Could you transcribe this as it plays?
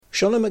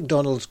Shauna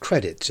Macdonald's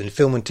credits in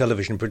film and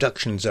television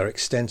productions are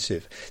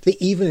extensive. They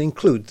even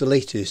include the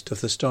latest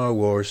of the Star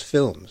Wars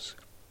films.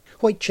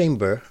 White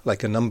Chamber,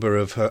 like a number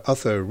of her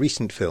other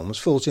recent films,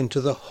 falls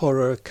into the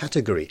horror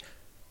category.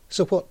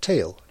 So what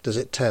tale does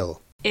it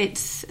tell? It's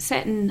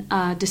set in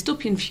a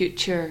dystopian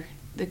future.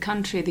 The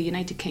country, the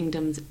United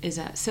Kingdom, is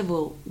at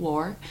civil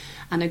war,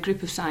 and a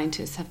group of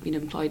scientists have been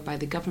employed by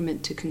the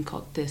government to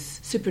concoct this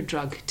super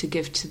drug to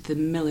give to the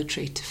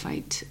military to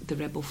fight the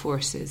rebel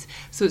forces.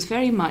 So it's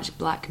very much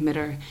Black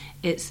Mirror.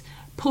 It's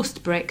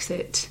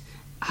post-Brexit.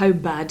 How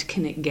bad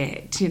can it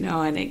get?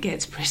 And it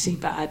gets pretty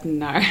bad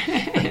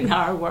in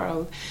our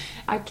world.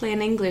 I play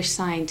an English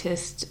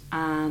scientist,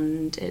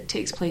 and it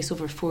takes place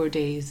over 4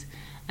 days,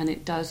 and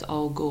it does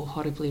all go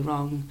horribly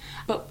wrong.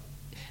 But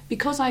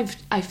because I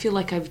feel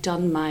like I've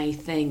done my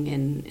thing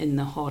in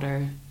the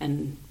horror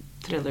and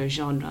thriller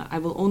genre, I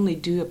will only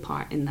do a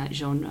part in that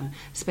genre,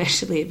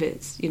 especially if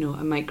it's, a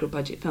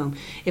micro-budget film.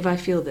 If I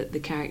feel that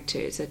the character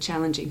is a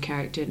challenging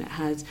character and it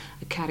has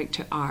a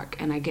character arc,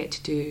 and I get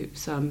to do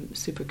some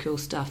super cool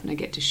stuff and I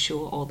get to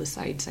show all the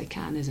sides I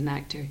can as an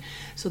actor.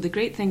 So the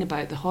great thing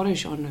about the horror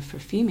genre for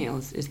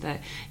females is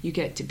that you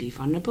get to be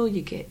vulnerable,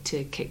 you get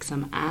to kick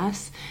some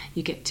ass,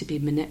 you get to be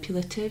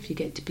manipulative, you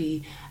get to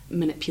be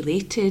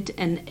manipulated,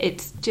 and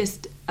it's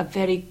just a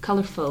very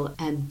colourful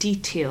and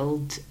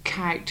detailed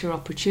character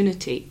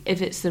opportunity if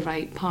it's the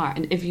right part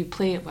and if you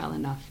play it well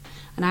enough.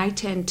 And I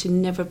tend to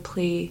never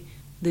play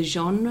the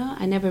genre.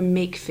 I never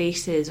make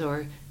faces,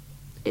 or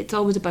it's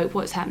always about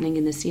what's happening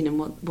in the scene and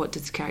what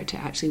does the character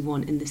actually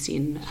want in the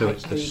scene. So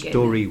it's the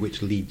story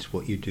which leads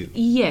what you do.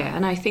 Yeah,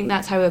 and I think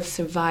that's how I've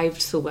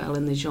survived so well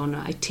in the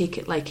genre. I take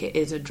it like it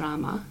is a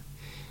drama.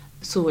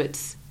 So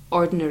it's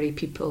ordinary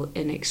people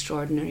in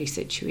extraordinary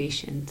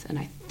situations, and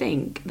I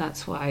think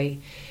that's why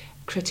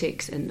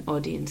critics and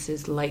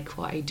audiences like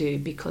what I do,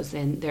 because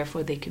then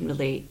therefore they can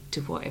relate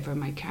to whatever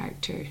my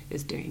character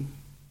is doing.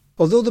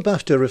 Although the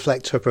BAFTA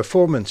reflects her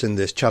performance in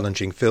this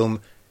challenging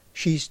film,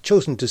 she's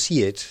chosen to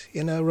see it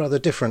in a rather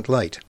different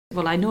light.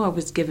 Well, I know I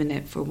was given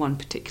it for one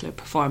particular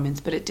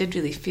performance, but it did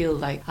really feel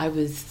like I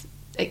was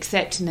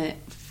accepting it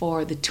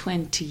for the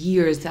 20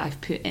 years that I've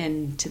put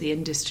into the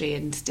industry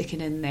and sticking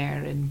in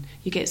there. And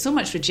you get so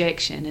much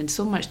rejection and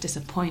so much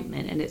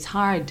disappointment, and it's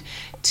hard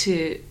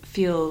to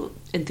feel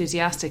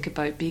enthusiastic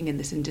about being in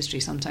this industry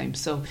sometimes.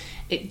 So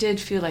it did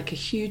feel like a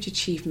huge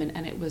achievement,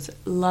 and it was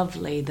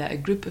lovely that a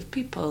group of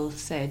people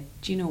said,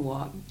 do you know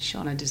what,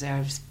 Shauna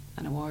deserves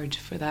an award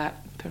for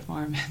that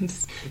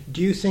performance.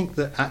 Do you think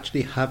that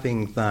actually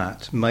having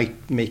that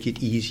might make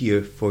it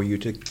easier for you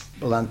to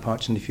land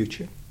parts in the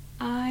future?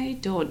 I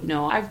don't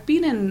know. I've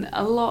been in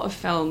a lot of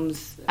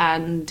films,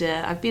 and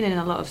I've been in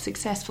a lot of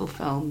successful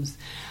films.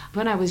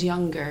 When I was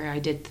younger, I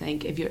did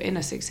think if you're in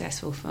a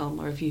successful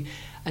film, or if you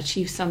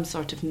achieve some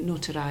sort of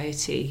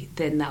notoriety,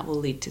 then that will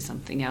lead to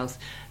something else.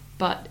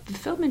 But the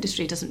film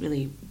industry doesn't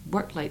really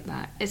work like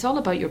that. It's all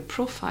about your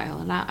profile,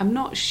 and I'm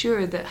not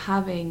sure that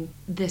having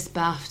this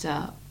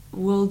BAFTA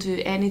will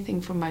do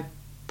anything for my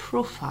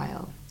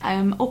profile. I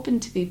am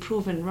open to be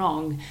proven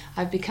wrong.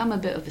 I've become a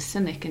bit of a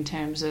cynic in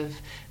terms of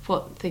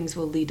what things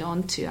will lead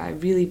on to. I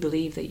really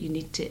believe that you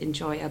need to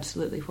enjoy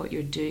absolutely what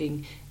you're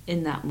doing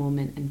in that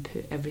moment and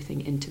put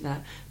everything into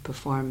that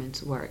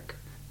performance, work,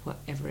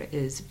 whatever it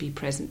is, be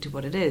present to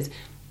what it is,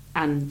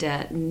 and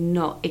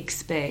not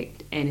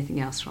expect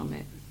anything else from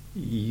it.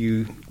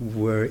 You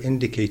were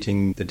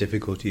indicating the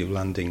difficulty of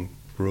landing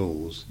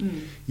roles.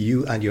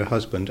 You and your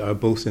husband are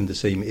both in the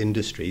same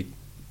industry,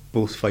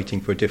 both fighting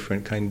for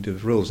different kind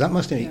of roles. That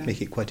must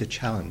make it quite a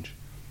challenge.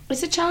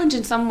 It's a challenge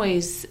in some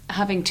ways,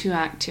 having two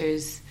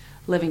actors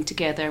living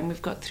together, and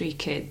we've got 3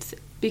 kids,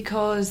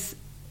 because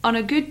on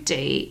a good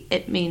day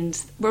it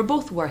means we're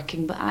both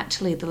working, but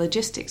actually the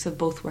logistics of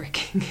both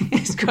working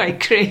is quite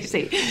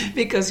crazy,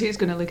 because who's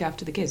going to look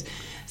after the kids?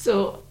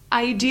 So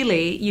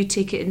ideally you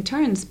take it in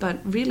turns, but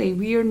really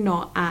we're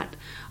not at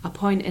a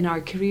point in our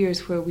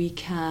careers where we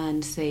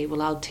can say,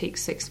 well, I'll take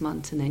 6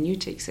 months and then you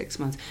take 6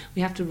 months.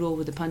 We have to roll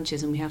with the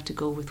punches, and we have to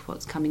go with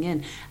what's coming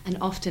in. And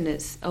often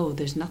it's, oh,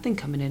 there's nothing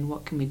coming in.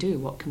 What can we do?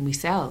 What can we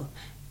sell?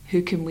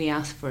 Who can we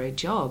ask for a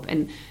job?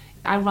 And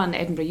I run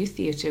Edinburgh Youth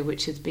Theatre,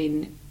 which has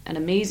been an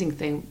amazing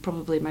thing,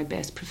 probably my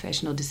best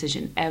professional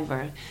decision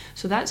ever.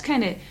 So that's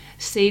kind of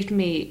saved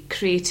me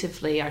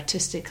creatively,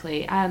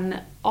 artistically,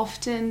 and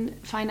often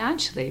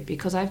financially,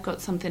 because I've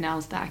got something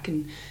else that I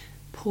can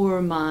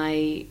pour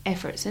my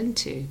efforts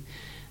into.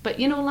 But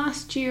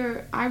last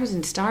year I was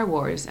in Star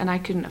Wars and I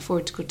couldn't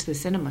afford to go to the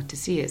cinema to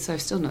see it, so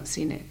I've still not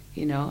seen it,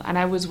 and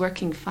I was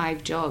working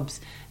 5 jobs,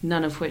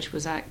 none of which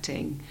was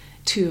acting,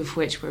 2 of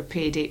which were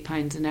paid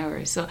 £8 an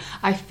hour. So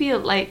I feel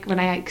like when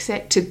I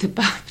accepted the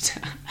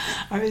BAFTA,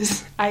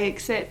 I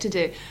accepted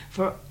it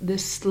for the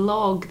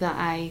slog that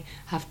I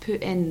have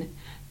put in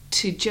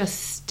to just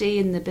stay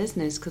in the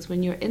business, because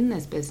when you're in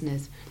this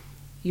business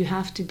you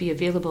have to be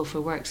available for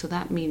work. So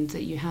that means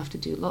that you have to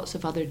do lots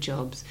of other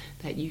jobs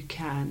that you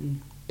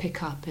can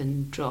pick up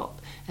and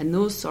drop. And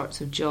those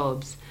sorts of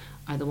jobs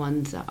are the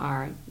ones that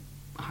are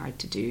hard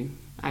to do,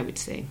 I would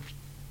say.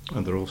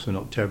 And they're also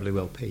not terribly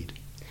well paid.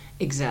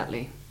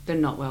 Exactly. They're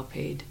not well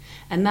paid.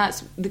 And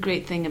that's the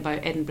great thing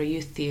about Edinburgh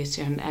Youth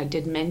Theatre, and I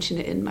did mention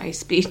it in my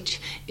speech.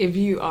 If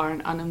you are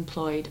an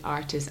unemployed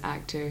artist,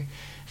 actor,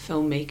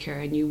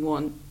 filmmaker, and you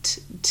want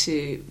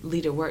to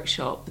lead a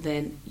workshop,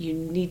 then you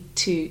need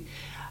to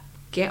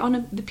get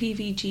on the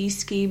PVG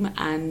scheme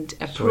and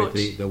approach...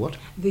 Sorry, the what?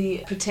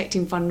 The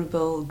Protecting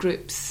Vulnerable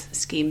Groups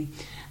scheme,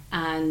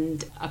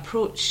 and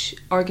approach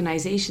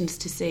organisations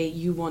to say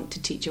you want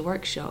to teach a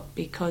workshop,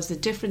 because the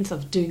difference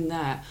of doing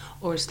that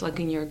or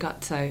slugging your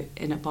guts out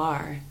in a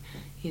bar,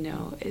 you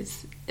know,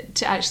 is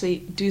to actually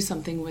do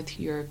something with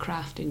your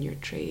craft and your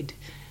trade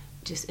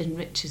just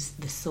enriches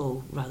the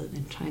soul rather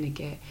than trying to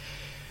get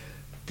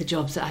the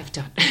jobs that I've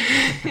done.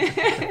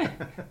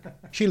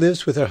 She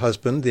lives with her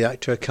husband, the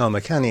actor Cal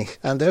Mechanic,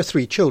 and their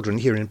 3 children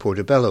here in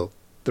Portobello.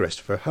 The rest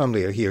of her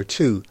family are here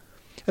too.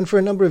 And for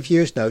a number of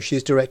years now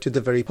she's directed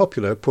the very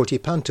popular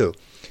Portipanto.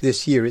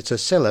 This year it's a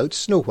sellout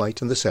Snow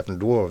White and the 7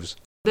 Dwarfs.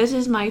 This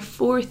is my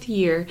 4th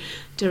year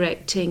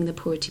directing the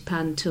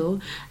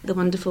Portipanto. The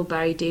wonderful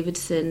Barry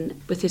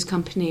Davidson, with his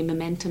company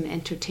Momentum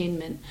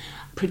Entertainment,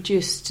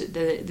 produced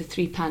the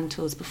 3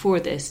 pantos before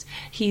this.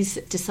 He's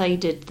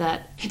decided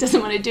that he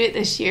doesn't want to do it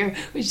this year,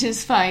 which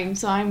is fine.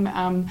 So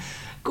I'm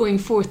going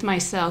forth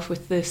myself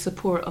with the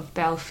support of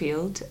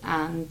Belfield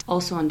and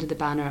also under the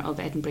banner of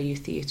Edinburgh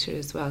Youth Theatre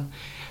as well.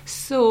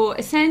 So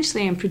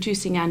essentially I'm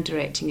producing and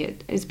directing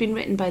it. It's been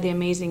written by the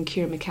amazing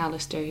Ciara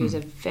McAllister, who's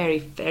a very,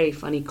 very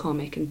funny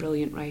comic and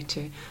brilliant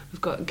writer.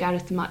 We've got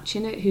Gareth Much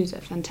in it, who's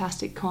a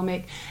fantastic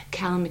comic,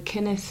 Callum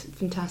McInnes,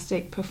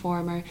 fantastic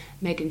performer,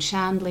 Megan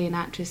Shambley, an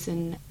actress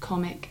and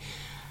comic,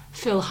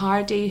 Phil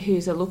Hardy,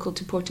 who's a local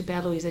to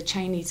Portobello. He's a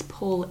Chinese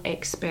pole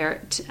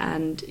expert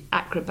and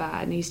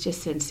acrobat, and he's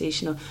just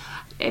sensational.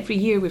 Every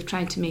year we've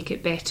tried to make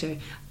it better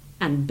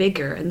and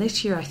bigger, and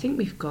this year I think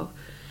we've got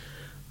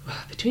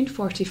between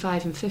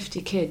 45 and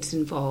 50 kids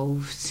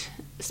involved,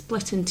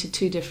 split into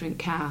 2 different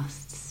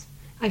casts.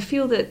 I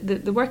feel that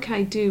the work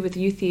I do with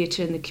youth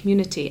theatre in the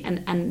community,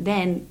 and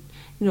then,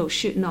 you know,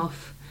 shooting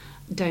off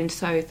down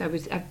south,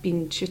 I've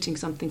been shooting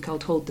something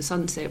called Hold the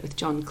Sunset with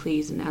John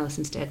Cleese and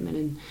Alison Steadman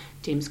and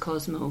James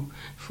Cosmo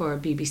for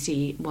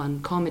BBC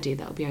One comedy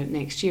that'll be out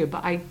next year.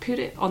 But I put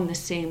it on the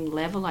same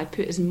level. I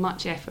put as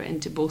much effort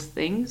into both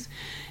things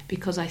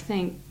because I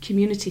think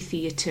community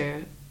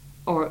theatre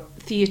or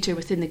theatre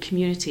within the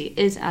community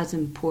is as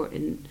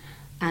important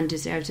and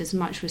deserves as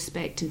much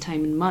respect and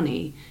time and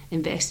money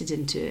invested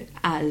into it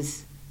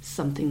as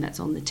something that's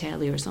on the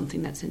telly or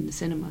something that's in the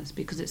cinemas,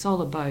 because it's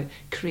all about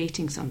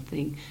creating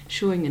something,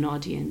 showing an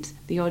audience.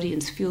 The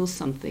audience feels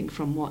something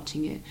from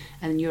watching it,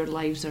 and your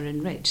lives are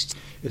enriched.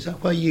 Is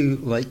that why you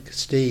like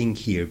staying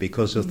here,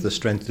 because of the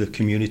strength of the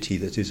community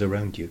that is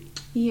around you?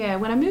 Yeah,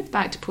 when I moved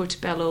back to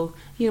Portobello,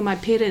 you know, my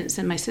parents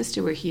and my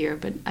sister were here,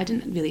 but I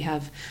didn't really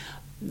have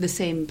the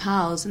same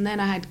pals, and then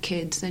I had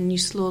kids, and you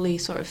slowly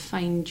sort of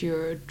find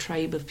your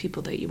tribe of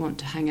people that you want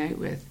to hang out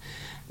with.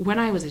 When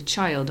I was a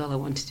child, all I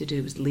wanted to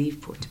do was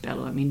leave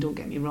Portobello. I mean, don't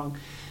get me wrong,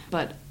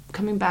 but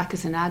coming back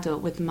as an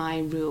adult with my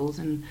rules,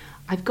 and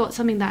I've got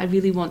something that I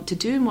really want to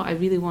do, and what I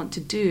really want to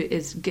do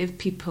is give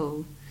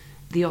people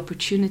the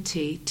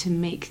opportunity to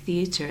make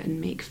theatre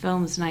and make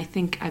films, and I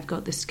think I've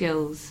got the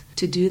skills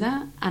to do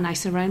that, and I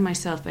surround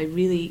myself by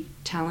really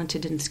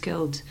talented and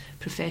skilled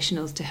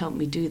professionals to help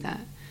me do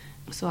that.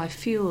 So I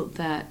feel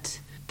that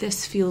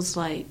this feels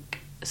like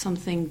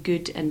something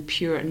good and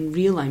pure and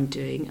real I'm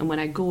doing, and when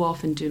I go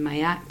off and do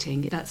my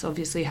acting, that's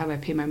obviously how I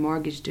pay my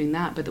mortgage doing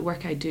that, but the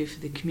work I do for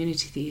the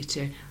community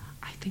theatre,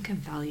 I think I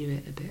value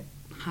it a bit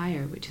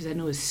higher, which is, I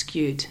know, is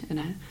skewed,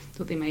 and I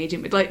don't think my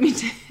agent would like me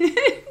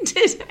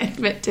to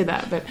admit to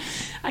that, but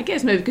I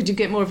guess maybe because you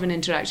get more of an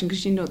interaction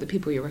because you know the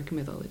people you're working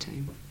with all the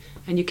time.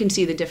 And you can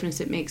see the difference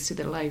it makes to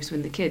their lives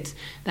when the kids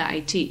that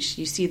I teach,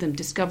 you see them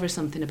discover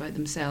something about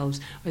themselves,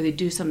 or they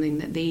do something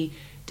that they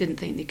didn't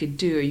think they could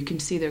do, or you can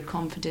see their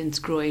confidence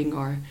growing,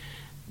 or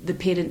the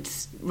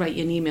parents write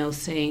you an email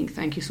saying,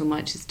 thank you so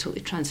much, it's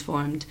totally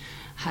transformed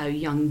how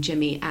young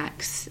Jimmy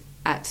acts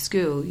at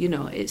school. You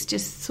know, it's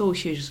just so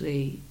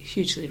hugely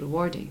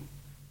rewarding.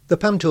 The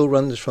Panto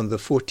runs from the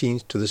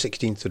 14th to the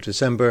 16th of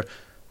December.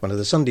 One of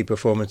the Sunday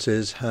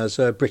performances has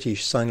a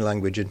British Sign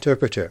Language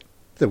interpreter.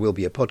 There will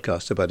be a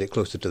podcast about it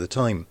closer to the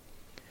time.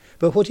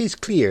 But what is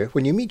clear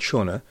when you meet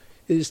Shauna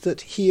is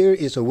that here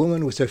is a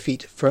woman with her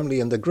feet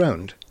firmly on the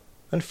ground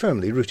and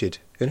firmly rooted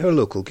in her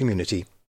local community.